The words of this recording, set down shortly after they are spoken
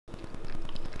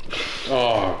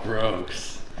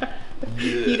gross.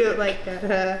 You don't like that,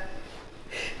 huh?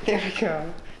 There we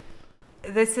go.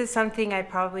 This is something I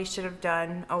probably should have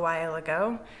done a while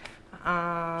ago.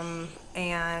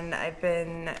 And I've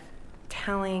been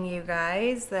telling you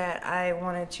guys that I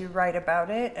wanted to write about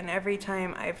it, and every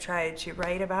time I've tried to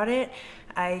write about it,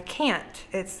 I can't.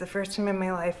 It's the first time in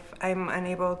my life I'm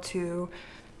unable to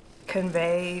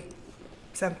convey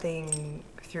something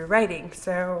through writing.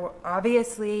 So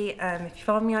obviously, if you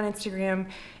follow me on Instagram,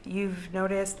 you've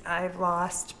noticed I've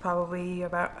lost probably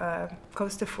about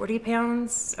close to 40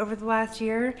 pounds over the last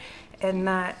year, and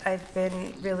that I've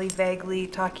been really vaguely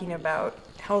talking about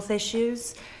health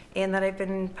issues, and that I've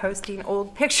been posting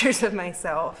old pictures of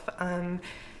myself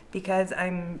because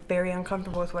I'm very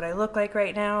uncomfortable with what I look like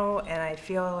right now, and I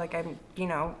feel like I'm, you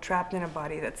know, trapped in a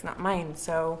body that's not mine.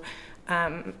 So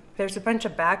there's a bunch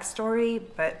of backstory,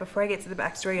 but before I get to the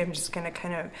backstory, I'm just gonna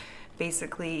kind of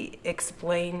basically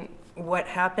explain what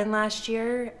happened last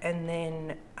year, and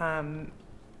then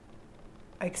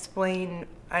explain,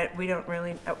 I'll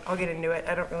get into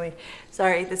it.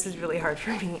 Sorry, this is really hard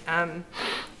for me.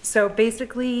 So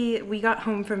basically, we got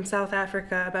home from South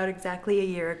Africa about exactly a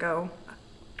year ago.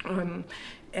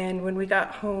 And when we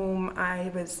got home,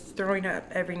 I was throwing up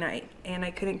every night, and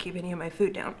I couldn't keep any of my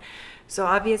food down. So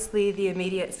obviously the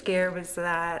immediate scare was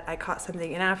that I caught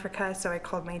something in Africa, so I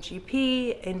called my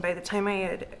GP, and by the time I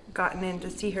had gotten in to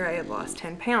see her, I had lost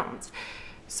 10 pounds.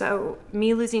 So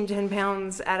me losing 10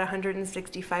 pounds at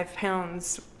 165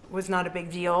 pounds was not a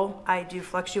big deal. I do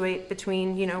fluctuate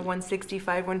between, you know,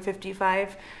 165,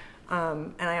 155.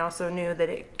 And I also knew that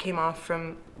it came off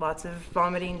from lots of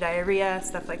vomiting, diarrhea,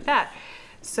 stuff like that.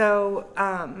 So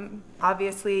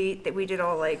obviously that we did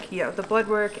all, like, you know, the blood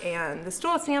work and the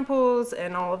stool samples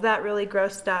and all of that really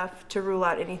gross stuff to rule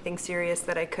out anything serious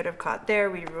that I could have caught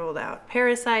there. We ruled out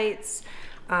parasites.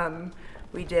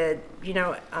 We did, you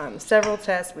know, several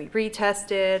tests. We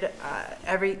retested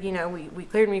we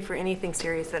cleared me for anything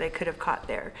serious that I could have caught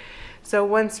there. So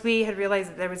once we had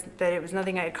realized that it was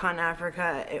nothing I had caught in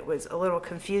Africa, it was a little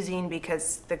confusing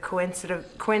because the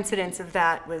coincidence of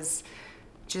that was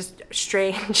just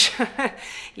strange.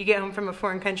 You get home from a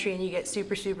foreign country and you get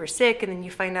super, super sick, and then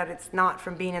you find out it's not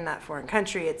from being in that foreign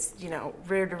country. It's, you know,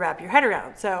 rare to wrap your head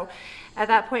around. So at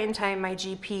that point in time, my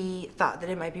GP thought that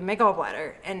it might be my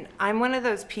gallbladder. And I'm one of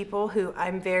those people who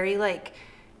I'm very, like,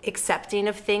 accepting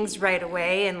of things right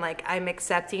away, and, like, I'm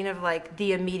accepting of, like,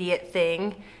 the immediate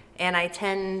thing. And I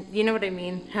tend, you know what I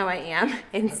mean, how I am.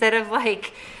 Instead of,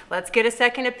 like, let's get a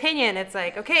second opinion, it's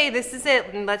like, okay, this is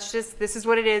it, and this is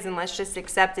what it is, and let's just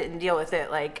accept it and deal with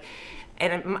it. Like,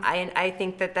 and I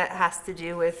think that has to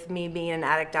do with me being an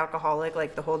addict alcoholic,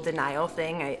 like the whole denial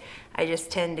thing. I just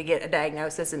tend to get a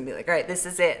diagnosis and be like, all right, this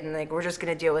is it, and, like, we're just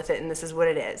gonna deal with it, and this is what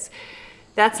it is.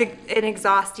 That's an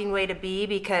exhausting way to be,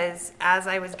 because as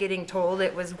I was getting told,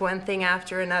 it was one thing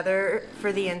after another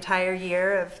for the entire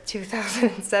year of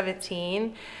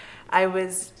 2017. I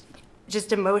was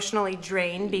just emotionally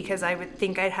drained because I would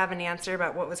think I'd have an answer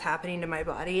about what was happening to my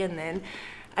body, and then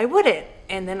I wouldn't.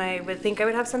 And then I would think I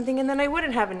would have something, and then I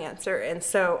wouldn't have an answer. And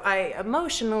so I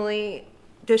emotionally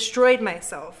destroyed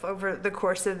myself over the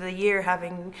course of the year,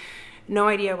 having no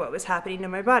idea what was happening to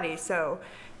my body. So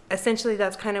essentially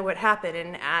that's kind of what happened.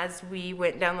 And as we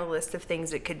went down the list of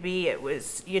things it could be, it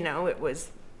was, you know, it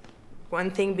was one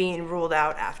thing being ruled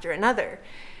out after another.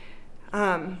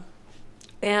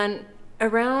 And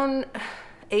around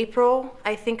April,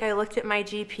 I think I looked at my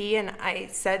GP and I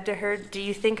said to her, do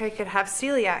you think I could have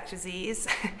celiac disease?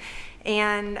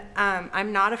 And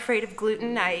I'm not afraid of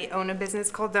gluten. I own a business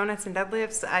called Donuts and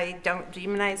Deadlifts. I don't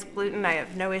demonize gluten. I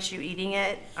have no issue eating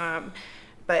it.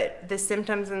 But the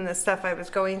symptoms and the stuff I was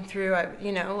going through,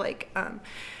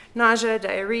 nausea,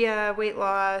 diarrhea, weight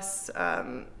loss,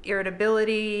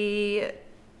 irritability,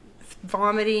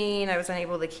 vomiting. I was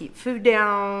unable to keep food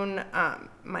down.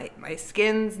 My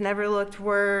skin's never looked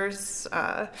worse.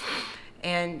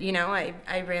 And, you know,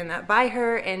 I ran that by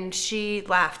her, and she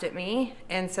laughed at me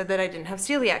and said that I didn't have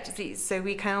celiac disease. So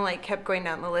we kind of, like, kept going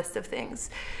down the list of things.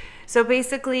 So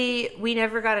basically, we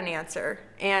never got an answer.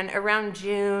 And around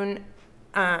June,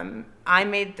 I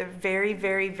made the very,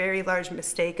 very, very large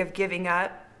mistake of giving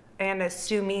up and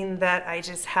assuming that I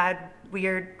just had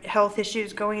weird health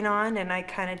issues going on, and I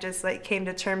kind of just, like, came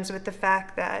to terms with the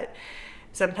fact that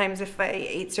sometimes if I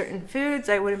ate certain foods,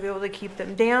 I wouldn't be able to keep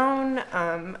them down,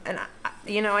 and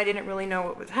I didn't really know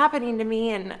what was happening to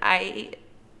me, and I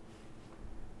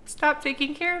stopped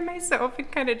taking care of myself and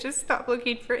kind of just stopped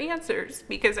looking for answers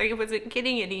because I wasn't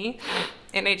getting any,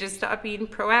 and I just stopped being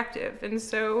proactive. And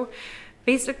so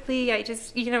basically I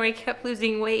just, I kept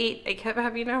losing weight. I kept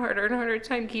having a harder and harder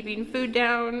time keeping food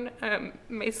down.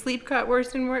 My sleep got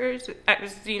worse and worse. I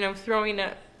was, throwing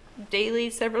up daily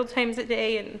several times a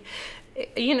day, and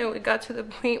it got to the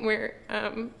point where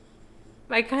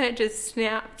I kind of just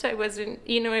snapped. I wasn't,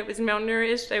 I was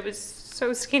malnourished. I was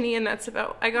so skinny, and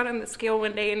I got on the scale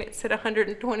one day and it said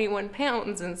 121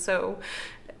 pounds. And so,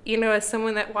 as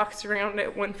someone that walks around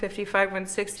at 155,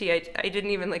 160, I didn't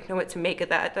even know what to make of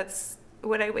that. That's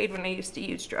what I weighed when I used to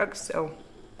use drugs. So,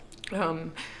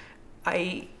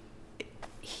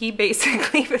 he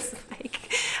basically was like,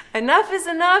 enough is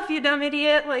enough, you dumb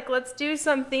idiot. Let's do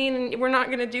something. We're not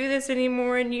going to do this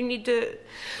anymore. And you need to,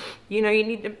 you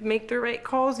need to make the right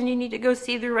calls, and you need to go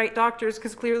see the right doctors,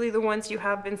 because clearly the ones you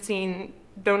have been seeing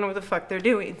don't know what the fuck they're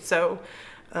doing. So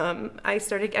I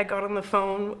got on the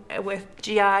phone with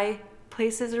GI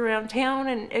places around town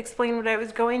and explained what I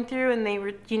was going through, and they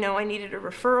were, I needed a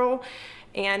referral.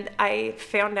 And I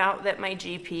found out that my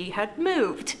GP had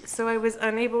moved, so I was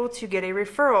unable to get a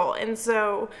referral. And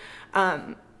so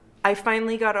I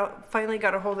finally got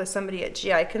a hold of somebody at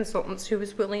GI Consultants who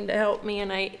was willing to help me,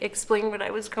 and I explained what I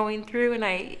was going through, and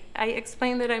I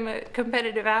explained that I'm a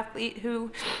competitive athlete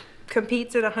who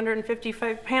competes at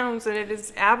 155 pounds, and it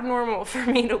is abnormal for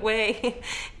me to weigh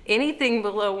anything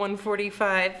below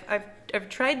 145. I've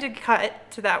tried to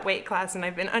cut to that weight class, and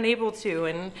I've been unable to,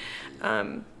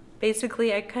 and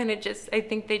basically, I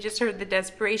think they just heard the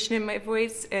desperation in my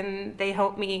voice, and they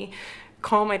helped me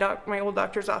call my old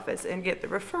doctor's office and get the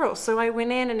referral. So I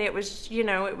went in, and it was,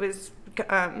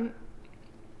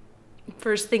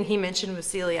 first thing he mentioned was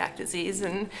celiac disease,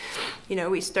 and,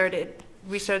 we started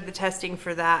the testing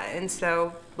for that. And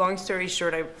so, long story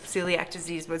short, celiac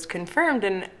disease was confirmed,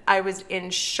 and I was in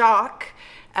shock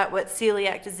at what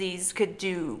celiac disease could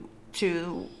do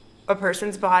to a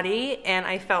person's body, and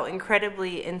I felt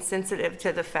incredibly insensitive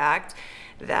to the fact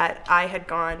that I had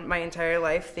gone my entire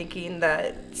life thinking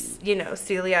that,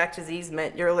 celiac disease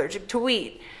meant you're allergic to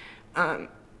wheat.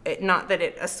 Not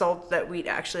that wheat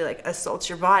actually assaults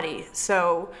your body.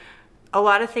 So a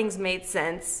lot of things made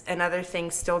sense, and other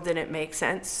things still didn't make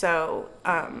sense. So,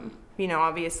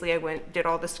 obviously I did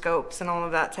all the scopes and all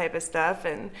of that type of stuff,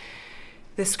 and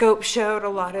the scope showed a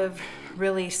lot of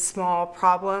really small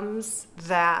problems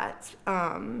that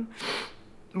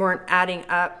weren't adding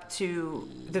up to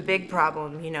the big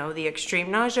problem, the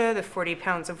extreme nausea, the 40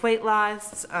 pounds of weight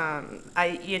loss.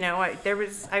 I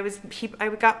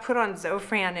got put on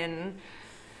Zofran in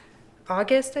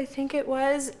August, I think it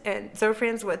was, and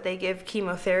Zofran's what they give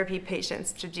chemotherapy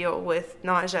patients to deal with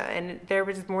nausea. And there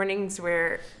was mornings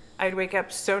where I'd wake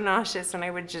up so nauseous, and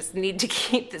I would just need to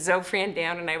keep the Zofran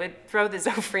down, and I would throw the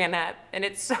Zofran up, and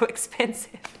it's so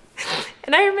expensive.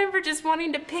 And I remember just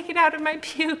wanting to pick it out of my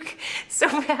puke so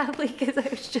badly, because I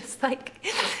was just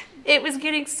it was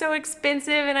getting so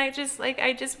expensive, and I just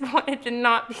wanted to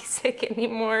not be sick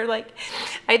anymore.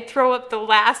 I'd throw up the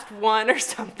last one or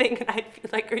something, and I'd be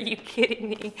like, are you kidding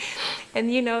me? And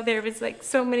there was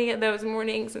so many of those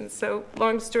mornings. And so,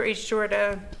 long story short,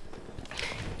 I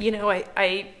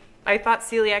thought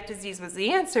celiac disease was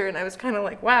the answer, and I was kind of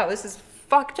like, wow, this is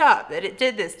fucked up that it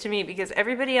did this to me, because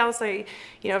everybody else I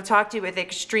have talked to with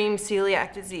extreme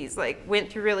celiac disease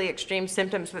went through really extreme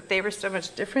symptoms, but they were so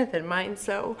much different than mine.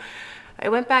 So I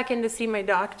went back in to see my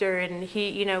doctor, and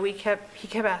he kept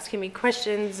asking me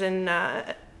questions, and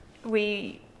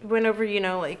we went over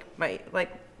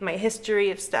my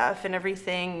history of stuff and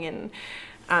everything.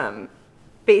 And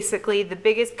basically, the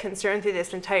biggest concern through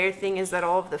this entire thing is that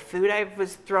all of the food I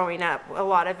was throwing up, a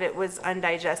lot of it was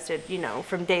undigested,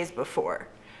 from days before.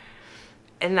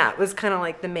 And that was kind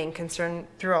of the main concern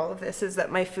through all of this, is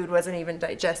that my food wasn't even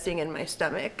digesting in my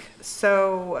stomach.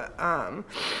 So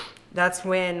that's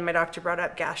when my doctor brought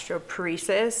up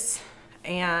gastroparesis,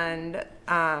 and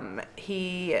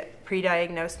he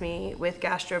pre-diagnosed me with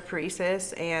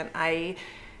gastroparesis, and I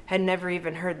had never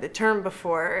even heard the term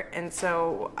before. And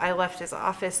so I left his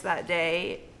office that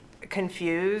day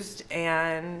confused,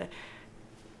 and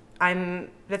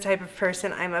I'm the type of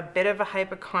person, I'm a bit of a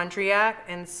hypochondriac,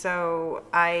 and so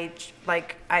I'm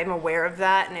aware of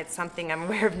that, and it's something I'm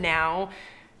aware of now.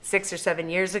 6 or 7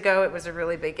 years ago, it was a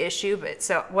really big issue. But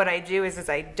so what I do is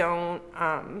I don't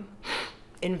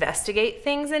investigate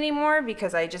things anymore,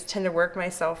 because I just tend to work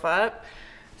myself up.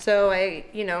 So I,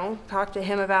 talked to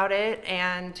him about it,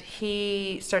 and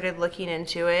he started looking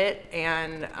into it,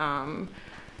 and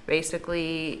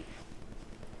basically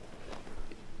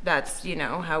that's,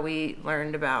 how we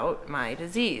learned about my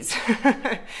disease.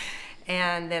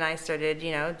 And then I started,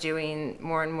 doing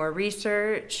more and more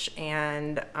research,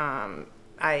 and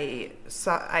I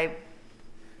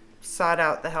sought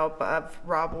out the help of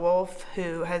Rob Wolf,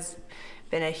 who has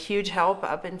been a huge help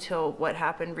up until what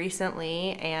happened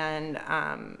recently. And,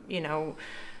 you know,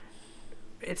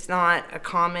 it's not a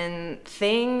common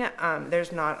thing.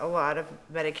 There's not a lot of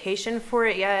medication for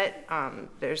it yet.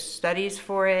 There's studies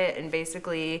for it, and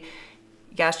basically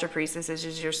gastroparesis is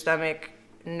just your stomach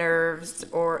nerves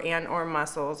or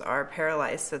muscles are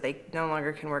paralyzed, so they no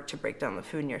longer can work to break down the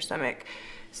food in your stomach.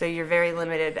 So you're very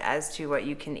limited as to what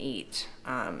you can eat.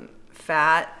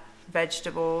 Fat,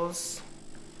 vegetables,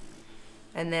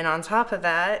 and then on top of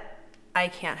that, I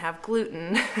can't have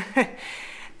gluten.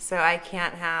 So I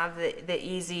can't have the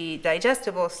easy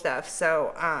digestible stuff.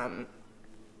 So,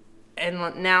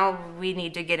 and now we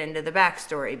need to get into the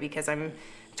backstory, because I'm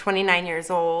 29 years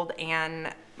old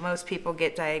and most people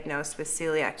get diagnosed with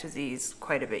celiac disease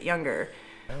quite a bit younger.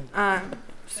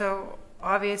 So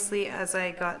obviously as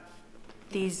I got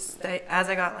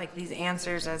like these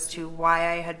answers as to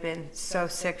why I had been so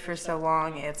sick for so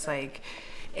long, it's like,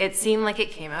 it seemed like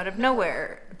it came out of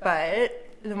nowhere, but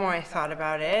the more I thought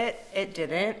about it, it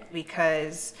didn't,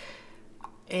 because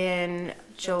in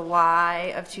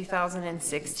July of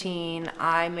 2016,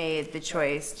 I made the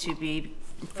choice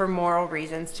for moral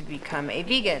reasons, to become a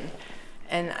vegan.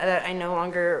 And that I no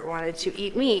longer wanted to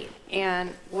eat meat.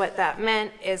 And what that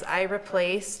meant is I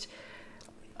replaced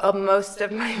most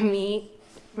of my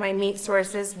meat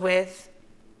sources with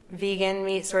vegan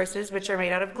meat sources, which are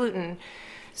made out of gluten.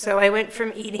 So I went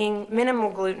from eating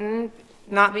minimal gluten,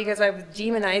 not because I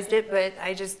demonized it, but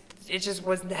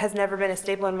has never been a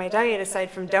staple in my diet aside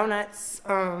from donuts,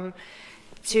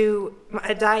 to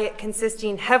a diet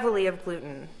consisting heavily of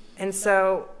gluten. And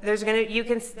so there's gonna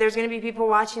be people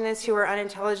watching this who are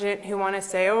unintelligent, who want to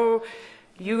say, oh,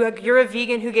 you're a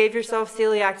vegan who gave yourself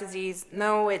celiac disease.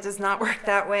 No, it does not work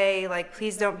that way. Like,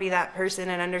 please don't be that person,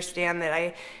 and understand that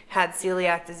I had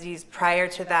celiac disease prior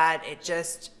to that.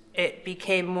 It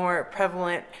became more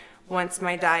prevalent once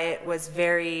my diet was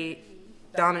very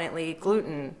dominantly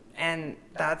gluten, and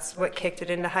that's what kicked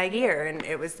it into high gear. And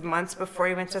it was months before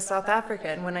we went to South Africa.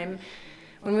 And when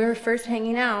we were first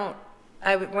hanging out,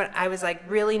 when I was like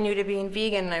really new to being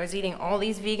vegan, and I was eating all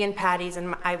these vegan patties,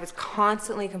 and I was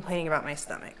constantly complaining about my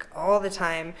stomach all the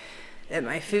time, that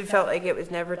my food felt like it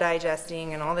was never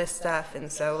digesting and all this stuff.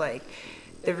 And so like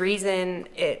the reason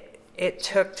it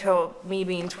took till me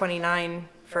being 29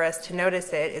 for us to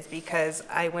notice it is because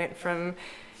I went from,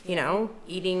 you know,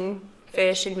 eating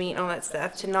fish and meat and all that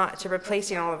stuff to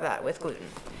replacing all of that with gluten.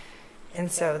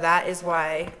 And so that is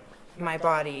why my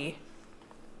body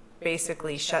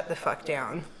basically shut the fuck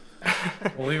down.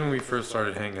 Well, even when we first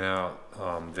started hanging out,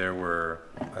 I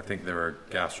think there were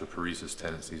gastroparesis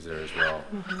tendencies there as well.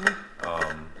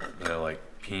 You know, like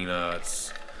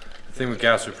peanuts. The thing with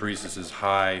gastroparesis is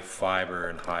high fiber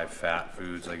and high fat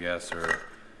foods, I guess, are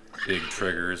big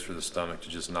triggers for the stomach to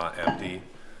just not empty.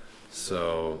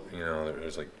 So, you know,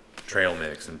 there's like trail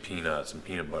mix and peanuts and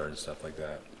peanut butter and stuff like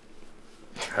that.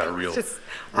 Had a real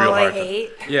hard time.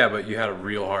 Yeah, but you had a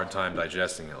real hard time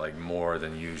digesting it, like more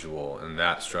than usual, and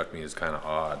that struck me as kind of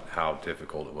odd how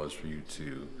difficult it was for you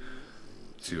to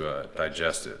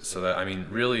digest it. So that, I mean,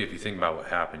 really, if you think about what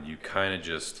happened, you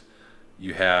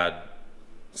had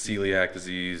celiac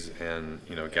disease and,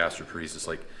 you know, gastroparesis,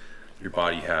 like your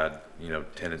body had, you know,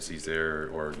 tendencies there,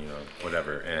 or, you know,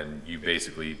 whatever, and you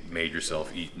basically made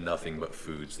yourself eat nothing but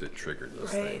foods that triggered those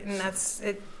things. Right, and that's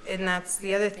it. And that's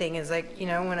the other thing is, like, you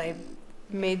know, when I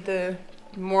made the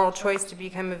moral choice to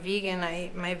become a vegan,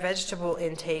 my vegetable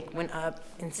intake went up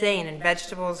insane, and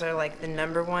vegetables are like the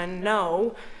 #1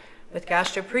 no with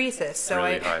gastroparesis. So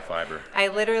really high fiber. I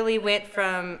literally went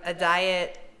from a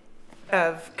diet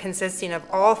of consisting of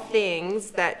all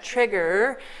things that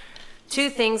trigger to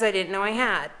things I didn't know I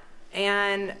had,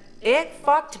 and it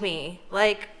fucked me.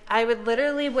 Like, I would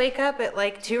literally wake up at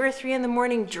like 2 or 3 in the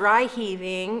morning dry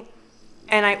heaving,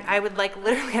 and I would like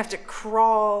literally have to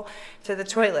crawl to the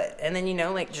toilet, and then, you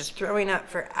know, like just throwing up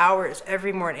for hours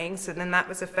every morning. So then that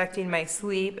was affecting my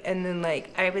sleep, and then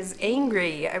like I was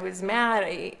angry, I was mad,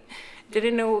 I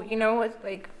didn't know, you know,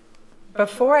 like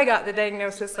before I got the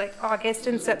diagnosis, like August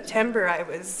and September, I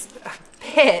was a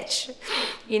bitch,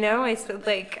 you know. I said,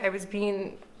 like, I was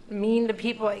being mean to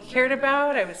people I cared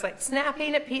about, I was like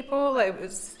snapping at people, I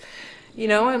was, you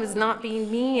know, I was not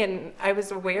being me, and I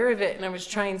was aware of it, and I was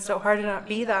trying so hard to not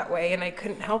be that way, and I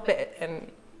couldn't help it. And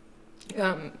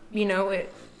you know,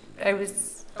 I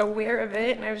was aware of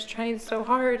it, and I was trying so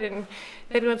hard. And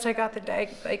then once I got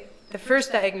the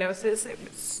first diagnosis,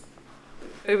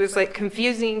 it was like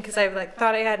confusing, because I like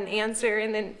thought I had an answer,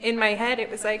 and then in my head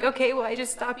it was like, okay, well, I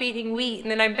just stop eating wheat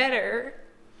and then I'm better.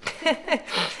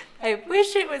 I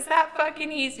wish it was that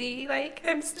fucking easy. Like,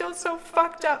 I'm still so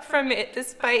fucked up from it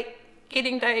despite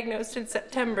getting diagnosed in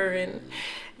September, and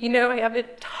you know, I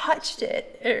haven't touched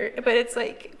it, but it's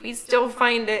like we still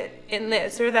find it in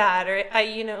this or that, or I,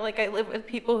 you know, like I live with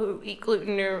people who eat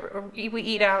gluten or we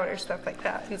eat out or stuff like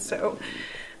that, and so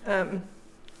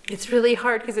it's really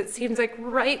hard because it seems like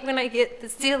right when I get the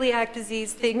celiac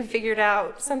disease thing figured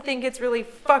out, something gets really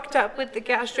fucked up with the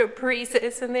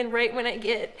gastroparesis, and then right when I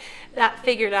get that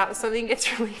figured out, something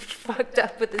gets really fucked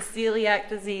up with the celiac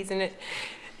disease, and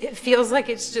it feels like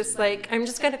it's just like, I'm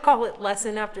just going to call it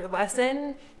lesson after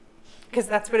lesson, because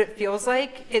that's what it feels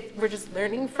like. We're just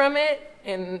learning from it,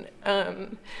 and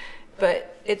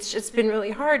but it's just been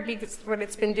really hard because what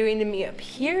it's been doing to me up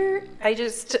here, I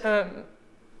just,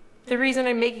 the reason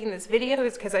I'm making this video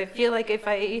is because I feel like if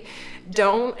I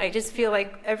don't, I just feel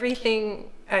like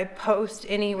everything I post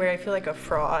anywhere, I feel like a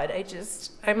fraud.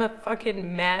 I'm a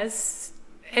fucking mess,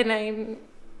 and I'm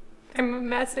a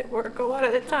mess at work a lot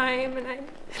of the time, and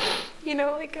you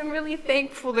know, like I'm really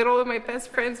thankful that all of my best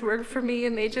friends work for me,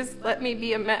 and they just let me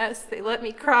be a mess. They let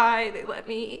me cry, they let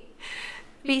me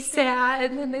be sad,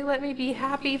 and then they let me be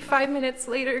happy 5 minutes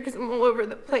later because I'm all over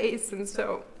the place. And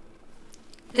so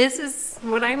this is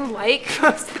what I'm like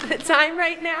most of the time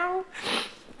right now.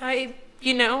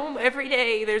 You know, every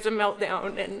day there's a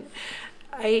meltdown, and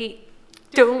I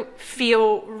don't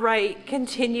feel right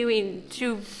continuing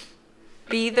to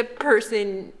be the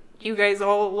person you guys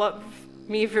all love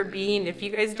me for being, if you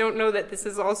guys don't know that this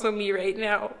is also me right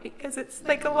now, because it's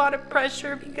like a lot of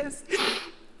pressure, because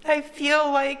I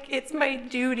feel like it's my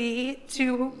duty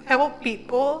to help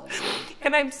people,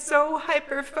 and I'm so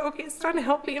hyper focused on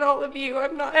helping all of you.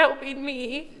 I'm not helping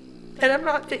me, and I'm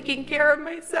not taking care of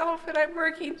myself, and I'm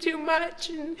working too much,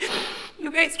 and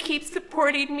you guys keep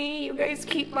supporting me. You guys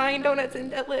keep buying donuts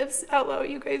and deadlifts. Hello,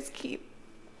 you guys keep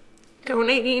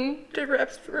donating to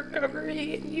Reps for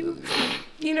Recovery, and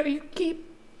you know, you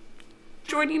keep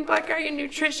joining Black Iron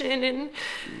Nutrition and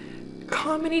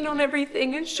commenting on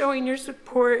everything and showing your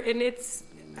support, and it's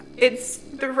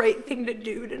the right thing to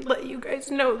do to let you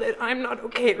guys know that I'm not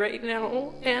okay right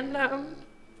now, and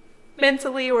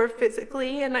mentally or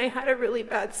physically. And I had a really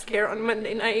bad scare on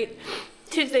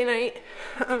Tuesday night,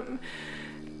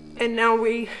 and now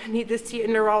we need to see a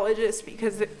neurologist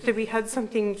because we had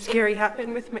something scary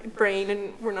happen with my brain,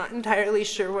 and we're not entirely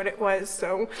sure what it was.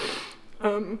 So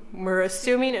we're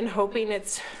assuming and hoping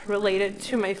it's related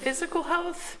to my physical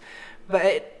health.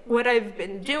 But what I've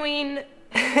been doing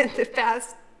the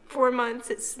past 4 months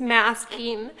is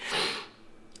masking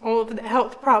all of the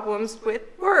health problems with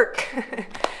work.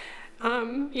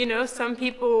 You know, some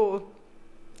people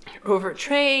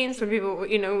overtrain, some people,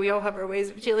 you know, we all have our ways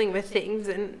of dealing with things,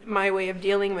 and my way of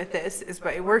dealing with this is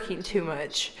by working too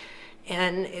much,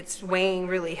 and it's weighing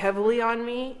really heavily on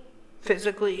me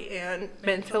physically and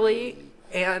mentally,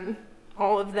 and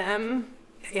all of them,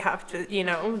 they have to, you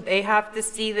know, they have to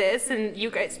see this, and you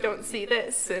guys don't see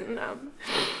this, and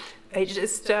I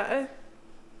just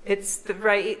it's the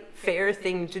right, fair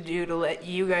thing to do to let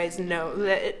you guys know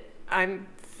that I'm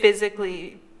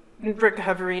physically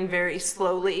recovering very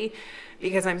slowly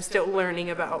because I'm still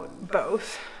learning about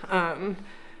both, and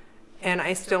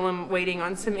I still am waiting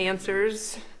on some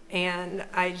answers, and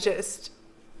I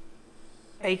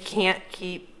can't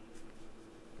keep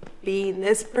being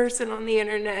this person on the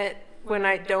internet when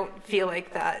I don't feel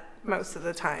like that most of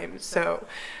the time. So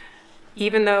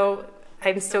even though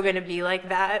I'm still going to be like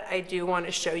that, I do want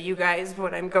to show you guys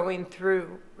what I'm going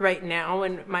through right now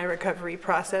and my recovery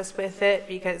process with it,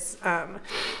 because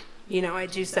you know, I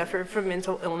do suffer from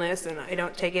mental illness, and I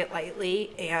don't take it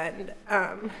lightly, and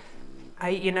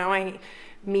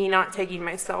me not taking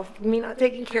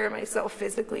care of myself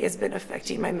physically has been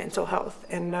affecting my mental health,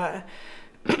 and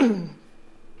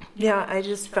yeah, I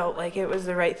just felt like it was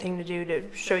the right thing to do to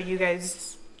show you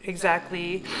guys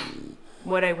exactly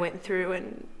what I went through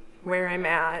and where I'm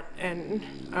at, and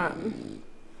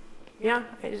yeah,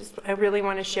 I really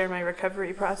want to share my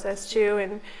recovery process too,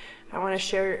 and I want to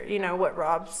share, you know, what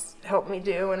Rob's helped me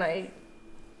do, and I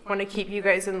want to keep you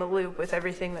guys in the loop with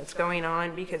everything that's going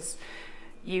on, because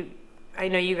I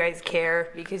know you guys care,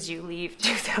 because you leave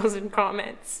 2,000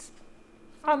 comments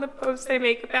on the post I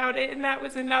make about it, and that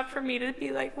was enough for me to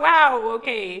be like, wow,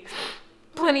 okay,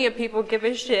 plenty of people give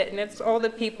a shit, and it's all the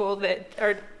people that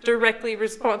are directly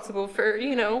responsible for,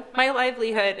 you know, my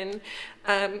livelihood,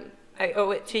 and I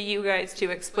owe it to you guys to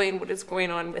explain what is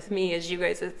going on with me, as you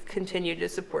guys have continued to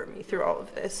support me through all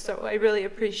of this. So I really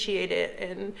appreciate it,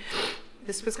 and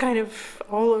this was kind of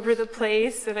all over the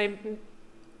place, and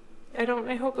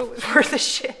I hope it was worth the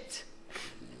shit.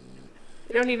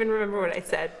 I don't even remember what I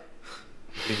said.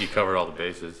 I think you covered all the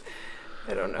bases.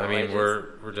 I don't know. I mean,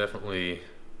 we're definitely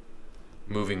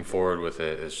moving forward with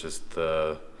it. It's just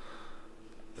the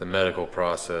medical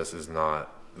process is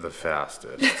not the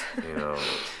fastest, you know.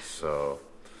 So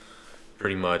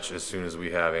pretty much as soon as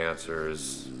we have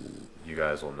answers, you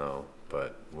guys will know.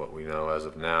 But what we know as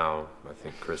of now, I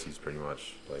think Chrissy's pretty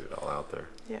much laid it all out there.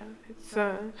 Yeah,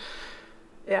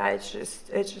 it's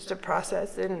just a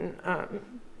process, and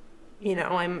you know,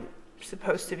 I'm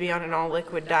supposed to be on an all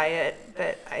liquid diet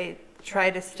that I try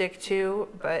to stick to,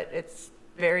 but it's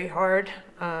very hard.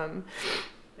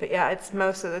 But yeah, it's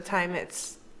most of the time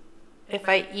it's if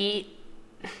I eat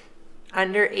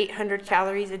under 800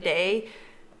 calories a day,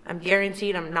 I'm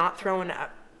guaranteed I'm not throwing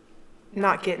up,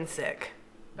 not getting sick,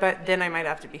 but then I might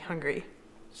have to be hungry.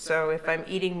 So if I'm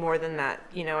eating more than that,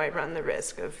 you know, I run the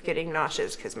risk of getting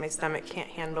nauseous because my stomach can't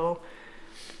handle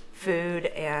food,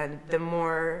 and the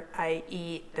more I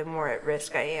eat, the more at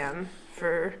risk I am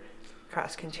for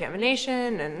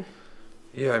cross-contamination. And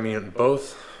yeah, I mean,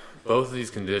 both of these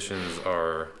conditions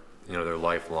are, you know, they're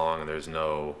lifelong, and there's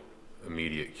no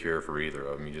immediate cure for either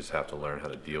of them. You just have to learn how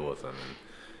to deal with them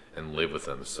and live with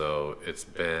them. So it's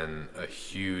been a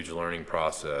huge learning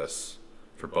process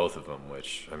for both of them,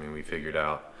 which, I mean, we figured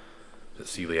out that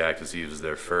celiac disease was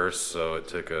there first, so it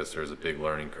took us, there was a big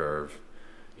learning curve,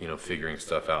 you know, figuring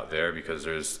stuff out there, because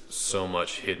there's so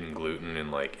much hidden gluten in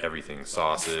like everything,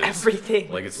 sauces,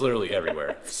 everything, like it's literally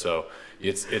everywhere. So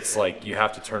it's like you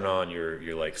have to turn on your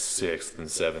like 6th and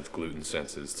 7th gluten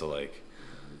senses to, like,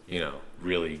 you know,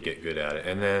 really get good at it.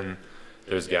 And then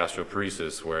there's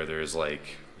gastroparesis, where there's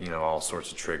like, you know, all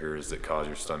sorts of triggers that cause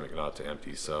your stomach not to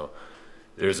empty. So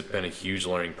there's been a huge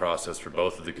learning process for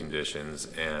both of the conditions,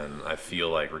 and I feel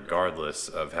like regardless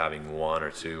of having one or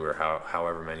two or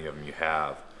however many of them you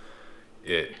have,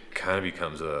 it kind of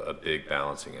becomes a big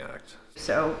balancing act.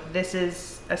 So this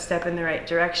is a step in the right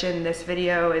direction. This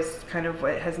video is kind of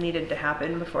what has needed to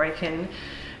happen before I can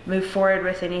move forward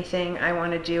with anything I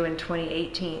want to do in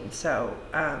 2018. So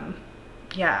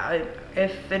yeah,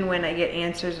 if and when I get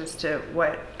answers as to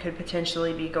what could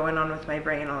potentially be going on with my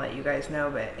brain, I'll let you guys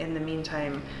know. But in the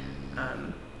meantime,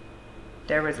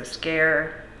 there was a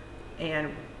scare,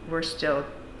 and we're still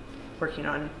working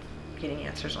on getting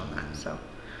answers on that. So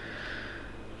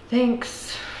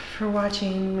thanks for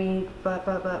watching me blah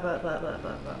blah blah blah blah blah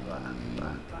blah blah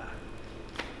blah blah.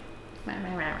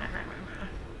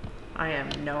 I am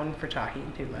known for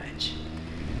talking too much.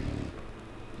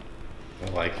 I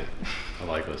like it. I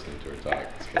like listening to her talk.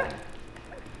 It's good.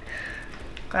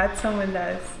 Glad someone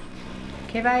does.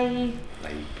 Okay, bye.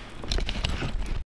 Bye.